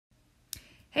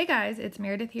Hey guys, it's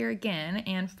Meredith here again,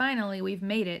 and finally we've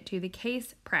made it to the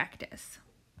case practice.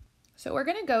 So we're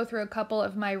going to go through a couple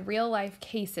of my real life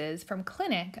cases from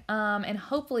clinic, and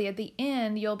hopefully at the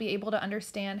end you'll be able to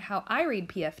understand how I read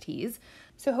PFTs,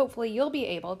 so hopefully you'll be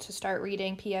able to start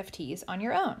reading PFTs on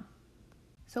your own.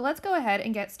 So let's go ahead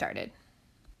and get started.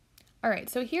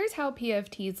 Alright, so here's how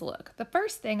PFTs look. The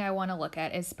first thing I want to look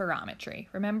at is spirometry,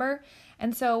 remember?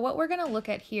 And so what we're going to look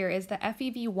at here is the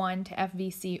FEV1 to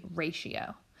FVC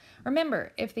ratio.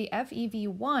 Remember, if the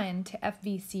FEV1 to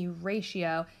FVC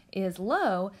ratio is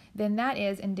low, then that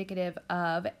is indicative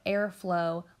of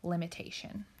airflow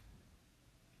limitation.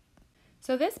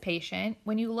 So this patient,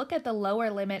 when you look at the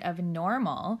lower limit of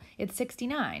normal, it's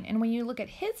 69, and when you look at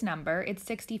his number, it's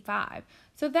 65.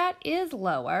 So that is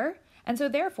lower, and so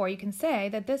therefore you can say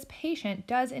that this patient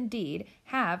does indeed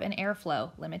have an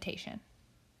airflow limitation.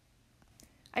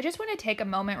 I just want to take a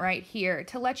moment right here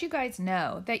to let you guys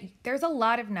know that there's a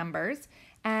lot of numbers,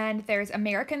 and there's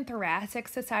American Thoracic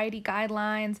Society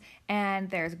guidelines,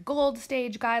 and there's gold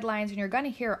stage guidelines, and you're going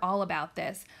to hear all about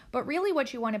this. But really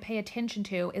what you want to pay attention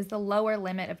to is the lower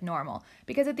limit of normal,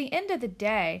 because at the end of the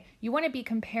day, you want to be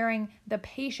comparing the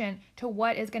patient to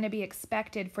what is going to be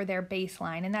expected for their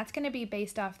baseline, and that's going to be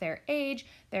based off their age,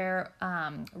 their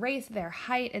race, their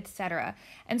height, etc.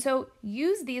 And so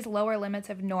use these lower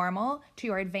limits of normal to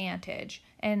your advantage,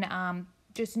 and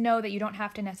just know that you don't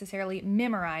have to necessarily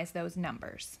memorize those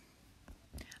numbers.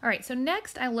 All right, so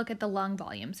next I look at the lung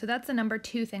volume. So that's the number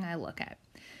 2 thing I look at.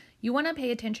 You want to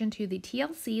pay attention to the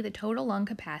TLC, the total lung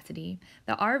capacity,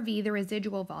 the RV, the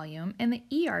residual volume, and the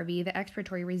ERV, the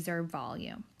expiratory reserve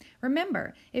volume.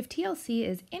 Remember, if TLC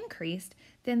is increased,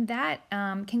 then that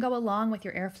can go along with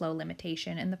your airflow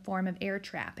limitation in the form of air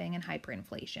trapping and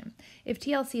hyperinflation. If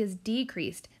TLC is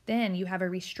decreased, then you have a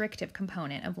restrictive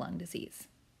component of lung disease.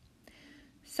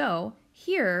 So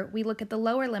here we look at the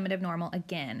lower limit of normal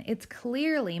again. It's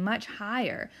clearly much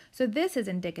higher. So this is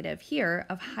indicative here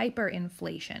of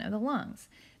hyperinflation of the lungs.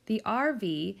 The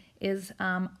RV is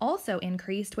also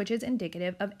increased, which is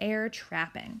indicative of air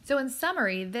trapping. So in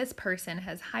summary, this person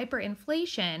has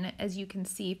hyperinflation, as you can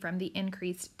see from the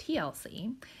increased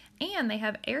TLC, and they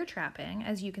have air trapping,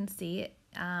 as you can see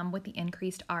with the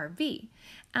increased RV.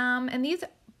 And these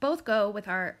both go with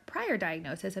our prior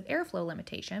diagnosis of airflow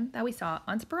limitation that we saw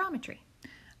on spirometry.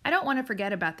 I don't want to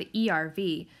forget about the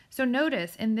ERV. So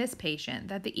notice in this patient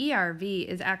that the ERV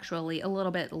is actually a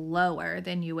little bit lower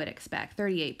than you would expect,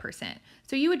 38%.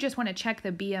 So you would just want to check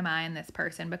the BMI in this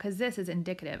person because this is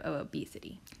indicative of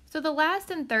obesity. So the last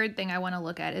and third thing I want to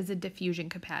look at is the diffusion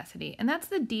capacity, and that's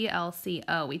the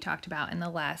DLCO we talked about in the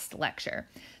last lecture.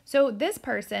 So this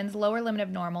person's lower limit of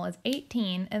normal is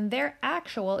 18 and their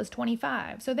actual is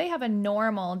 25. So they have a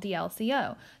normal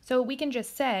DLCO. So we can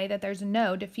just say that there's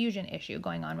no diffusion issue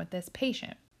going on with this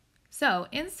patient. So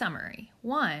in summary,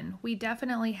 1, we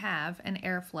definitely have an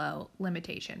airflow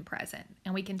limitation present,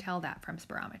 and we can tell that from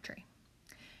spirometry.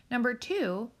 Number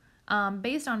 2,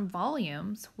 based on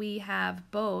volumes, we have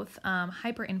both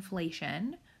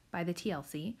hyperinflation by the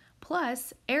TLC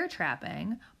plus air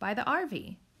trapping by the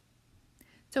RV.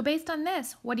 So based on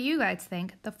this, what do you guys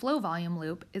think the flow volume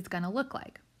loop is going to look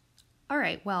like? All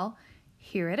right, well,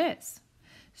 here it is.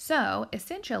 So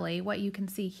essentially what you can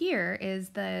see here is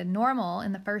the normal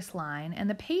in the first line and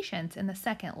the patients in the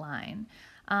second line.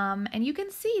 And you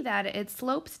can see that it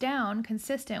slopes down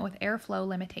consistent with airflow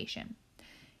limitation.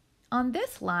 On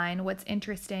this line, what's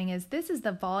interesting is this is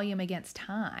the volume against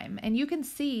time, and you can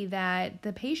see that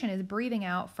the patient is breathing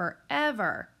out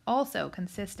forever, also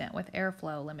consistent with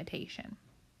airflow limitation.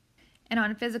 And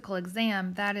on physical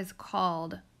exam, that is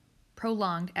called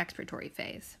prolonged expiratory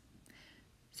phase.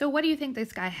 So what do you think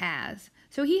this guy has?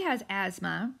 So he has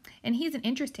asthma, and he's an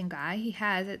interesting guy. He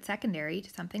has it secondary to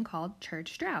something called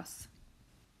Church-Strauss.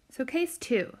 So case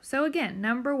 2. So again,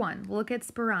 number 1, look at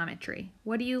spirometry.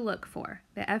 What do you look for?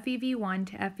 The FEV1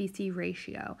 to FVC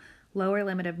ratio. Lower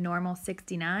limit of normal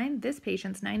 69. This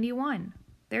patient's 91.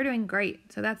 They're doing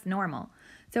great, so that's normal.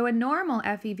 So a normal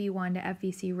FEV1 to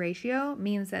FVC ratio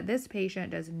means that this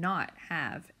patient does not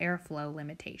have airflow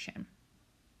limitation.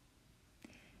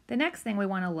 The next thing we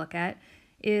want to look at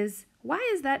is, why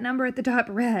is that number at the top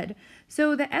red?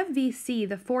 So the FVC,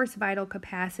 the forced vital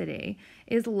capacity,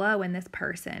 is low in this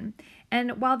person.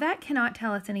 And while that cannot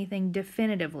tell us anything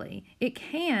definitively, it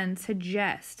can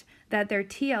suggest that their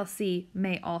TLC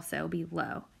may also be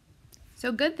low.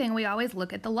 So good thing we always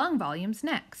look at the lung volumes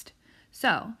next.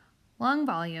 So lung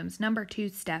volumes, number 2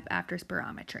 step after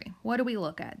spirometry. What do we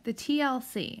look at? The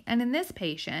TLC. And in this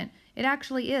patient, it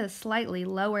actually is slightly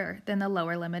lower than the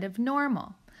lower limit of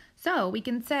normal. So we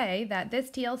can say that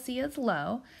this TLC is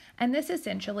low, And this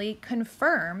essentially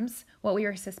confirms what we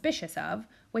were suspicious of,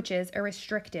 which is a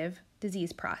restrictive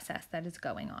disease process that is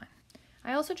going on.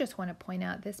 I also just want to point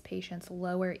out this patient's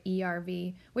lower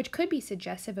ERV, which could be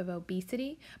suggestive of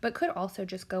obesity, but could also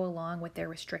just go along with their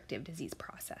restrictive disease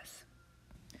process.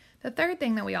 The third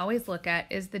thing that we always look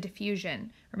at is the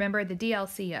diffusion. Remember the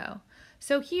DLCO.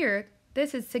 So here,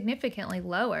 this is significantly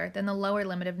lower than the lower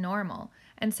limit of normal.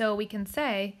 And so we can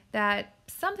say that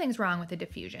something's wrong with the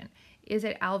diffusion. Is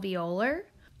it alveolar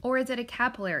or is it a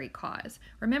capillary cause?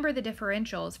 Remember the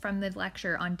differentials from the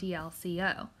lecture on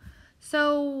DLCO.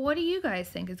 So what do you guys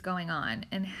think is going on,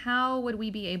 and how would we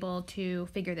be able to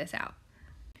figure this out?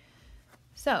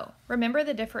 So remember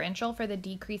the differential for the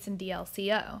decrease in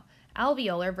DLCO,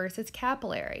 alveolar versus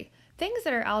capillary. Things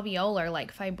that are alveolar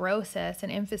like fibrosis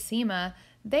and emphysema,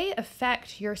 they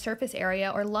affect your surface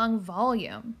area or lung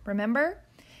volume, remember?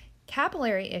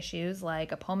 Capillary issues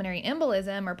like a pulmonary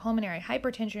embolism or pulmonary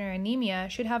hypertension or anemia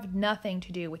should have nothing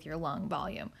to do with your lung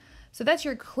volume. So that's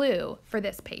your clue for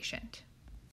this patient.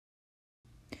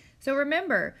 So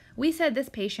remember, we said this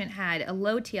patient had a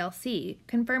low TLC,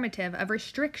 confirmative of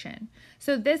restriction.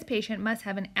 So this patient must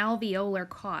have an alveolar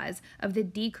cause of the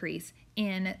decrease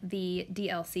in the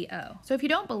DLCO. So if you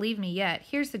don't believe me yet,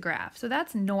 here's the graph. So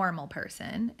that's normal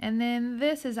person, and then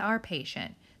this is our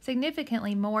patient,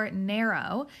 significantly more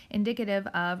narrow, indicative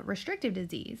of restrictive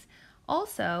disease.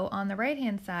 Also, on the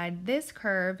right-hand side, this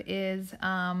curve is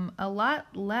a lot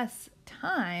less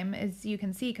time, as you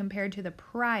can see, compared to the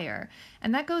prior.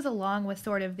 And that goes along with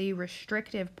sort of the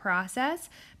restrictive process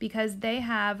because they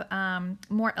have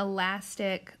more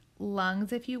elastic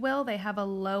lungs, if you will. They have a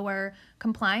lower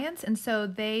compliance, and so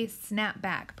they snap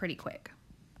back pretty quick.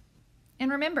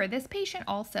 And remember, this patient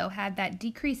also had that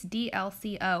decreased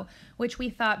DLCO, which we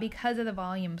thought because of the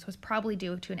volumes was probably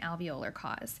due to an alveolar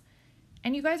cause.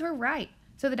 And you guys were right.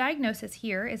 So the diagnosis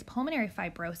here is pulmonary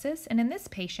fibrosis, and in this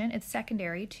patient, it's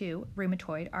secondary to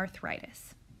rheumatoid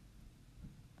arthritis.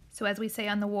 So as we say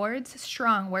on the wards,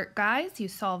 strong work, guys. You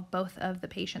solved both of the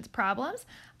patient's problems.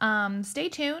 Stay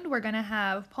tuned. We're going to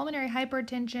have pulmonary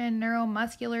hypertension,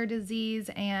 neuromuscular disease,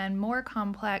 and more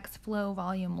complex flow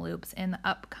volume loops in the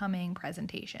upcoming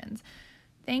presentations.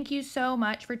 Thank you so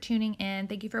much for tuning in.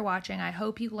 Thank you for watching. I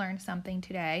hope you learned something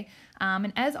today.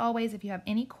 And as always, if you have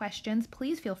any questions,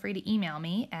 please feel free to email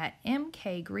me at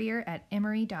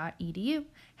mkgreer@emory.edu.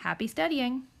 Happy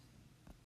studying!